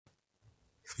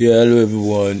Yeah, hello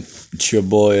everyone. It's your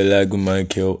boy Elagu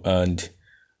Michael, and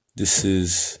this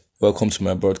is welcome to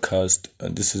my broadcast.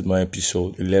 And this is my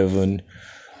episode 11.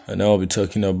 And I'll be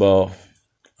talking about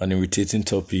an irritating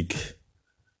topic.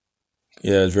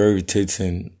 Yeah, it's very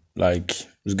irritating. Like,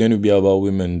 it's going to be about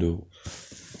women, though.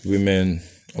 Women,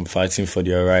 I'm fighting for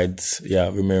their rights. Yeah,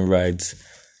 women rights.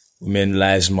 Women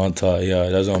lives matter. Yeah,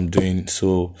 that's what I'm doing.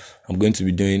 So, I'm going to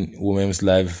be doing Women's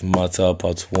Life Matter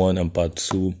Part 1 and Part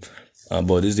 2.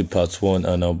 But this is the part 1,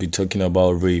 and I'll be talking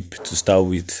about rape to start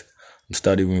with. I'm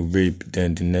starting with rape,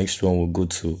 then the next one will go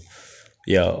to,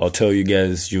 I'll tell you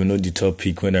guys, you'll know the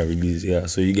topic when I release,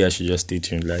 so you guys should just stay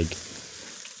tuned,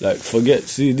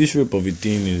 see, this rape of a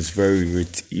thing is very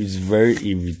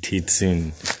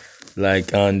irritating,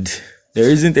 and there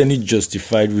isn't any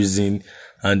justified reason,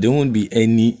 and there won't be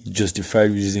any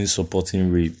justified reason supporting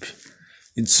rape.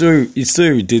 It's so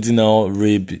irritating how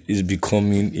rape is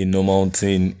becoming a normal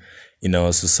thing in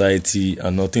our society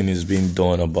and nothing is being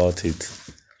done about it.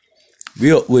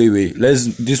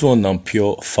 This one on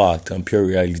pure fact and pure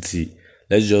reality.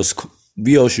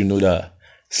 We all should know that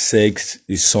sex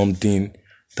is something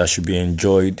that should be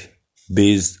enjoyed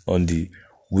based on the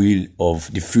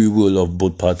free will of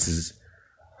both parties,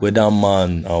 whether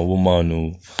man and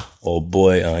woman or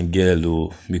boy and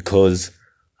girl, because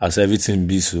as everything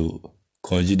be so,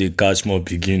 conji dey catch more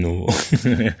pikin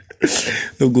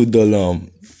no go dull am.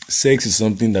 Sex is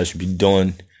something that should be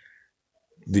done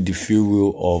with the free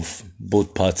will of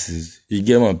both parties. You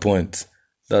get my point?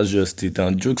 That's just it.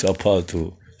 And jokes apart.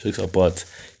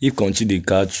 If country they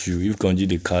catch you,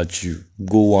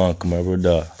 go wank, my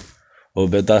brother. Or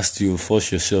better still,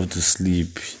 force yourself to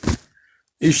sleep.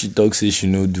 If she talks, say she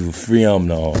no do, free am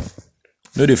now.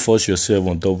 No, they force yourself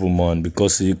on top of man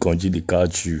because say country they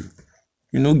catch you.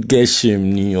 You no get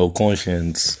shame in your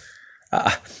conscience.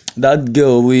 That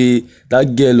girl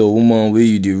or woman where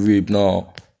you dey rape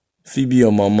now, if be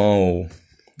your mama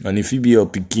and if be your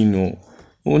pikin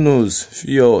who knows?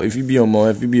 If it be your mama,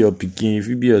 if it be your pikin, if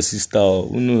it be your sister,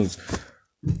 who knows?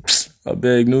 I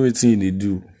beg, no wetin they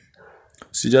do.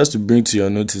 So just to bring to your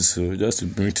notice, you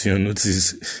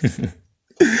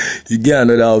get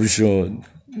another option.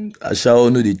 I shall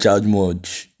know they charge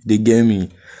much. They get me.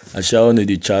 I shall know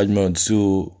they charge much.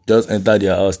 So just enter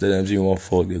their house, tell them you want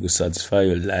fuck, they go satisfy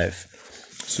your life.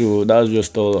 So that's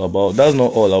not all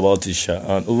about it,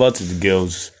 and over to the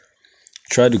girls.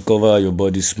 Try to cover your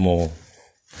body small.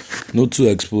 Not to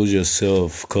expose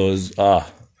yourself, cause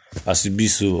as it be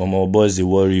so, my boys they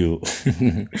worry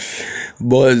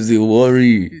boys they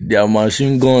worry. Their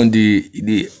machine gun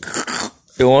they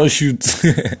won't shoot.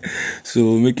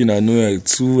 So making I know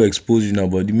too expose you now,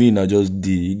 but the mean I just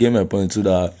did. You get my point, so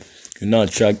that you not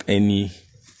attract any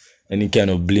kind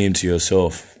of blame to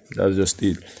yourself. That's just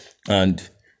it. And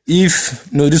if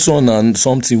this one and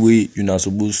something way you're not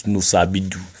supposed to know sabi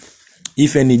do.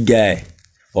 If any guy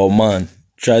or man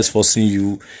tries forcing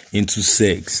you into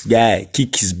sex, guy,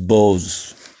 kick his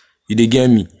balls. You dey get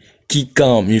me? Kick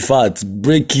him. In fact,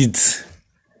 break it.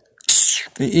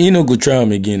 You no go try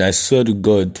him again. I swear to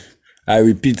God. I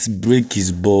repeat, break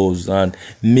his balls and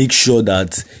make sure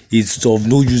that it's of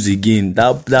no use again.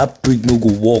 That prick no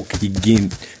go walk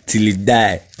again till he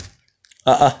die.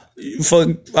 For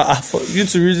you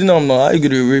to reason I'm not, how you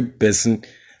gonna rape person?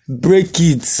 Break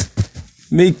it.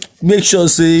 Make sure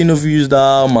say you know if you use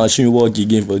that machine work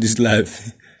again for this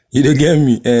life. You don't get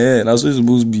me? That's what it's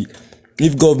supposed to be.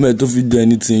 If government don't fit do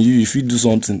anything, if you do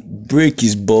something, break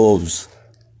his balls.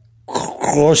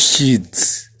 Crush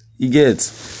it. You get?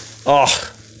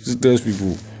 Just tells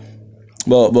people.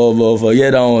 But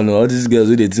forget that one. All these girls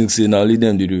who they think say now leave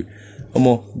them to do. Come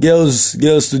on, girls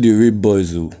to the rape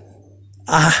boys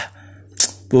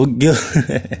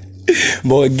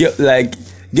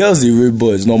girls they rape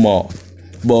boys normal.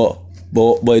 But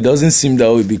it doesn't seem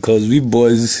that way because we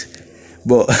boys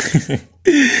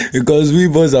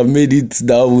have made it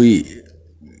that way.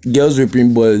 Girls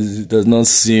raping boys does not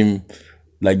seem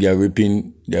like they're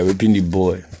raping the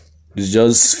boy. It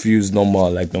just feels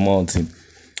normal, like normal thing.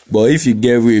 But if you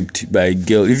get raped by a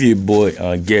girl, if you're a boy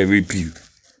and a girl rape you,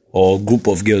 or a group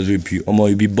of girls rape you,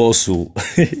 you be boss.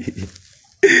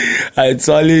 I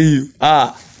tell you,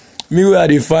 me where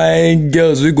they find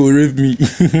girls we go rape me.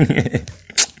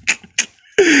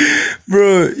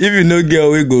 Bro, if you know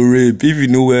girl we go rape, if you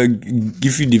know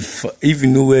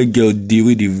where girl deal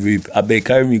with the rape, I beg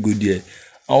carry me go there.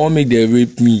 I want make them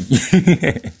rape me.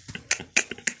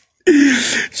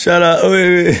 Shout out,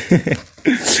 wait.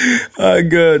 Oh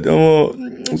God,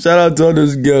 shout out to all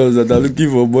those girls that are looking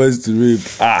for boys to rape.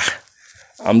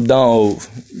 I'm down.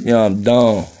 Yeah, I'm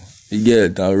down. You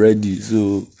get, I'm ready.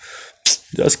 So,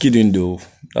 just kidding though.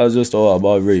 That's just all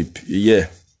about rape. Yeah.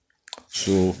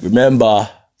 So remember,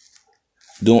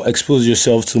 don't expose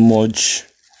yourself too much.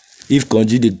 If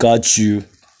Konji they catch you,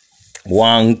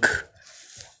 wank,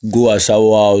 go a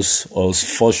shower house or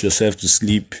force yourself to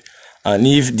sleep. And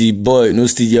if the boy no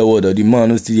still hear word or the man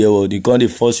no still hear word, you can't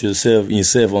force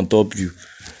himself on top you.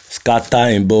 Scatter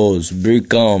him balls,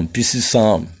 break am, pieces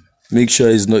am. Make sure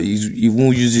he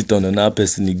won't use it on another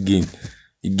person again.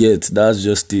 You get, that's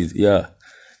just it. Yeah.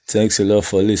 Thanks a lot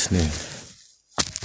for listening.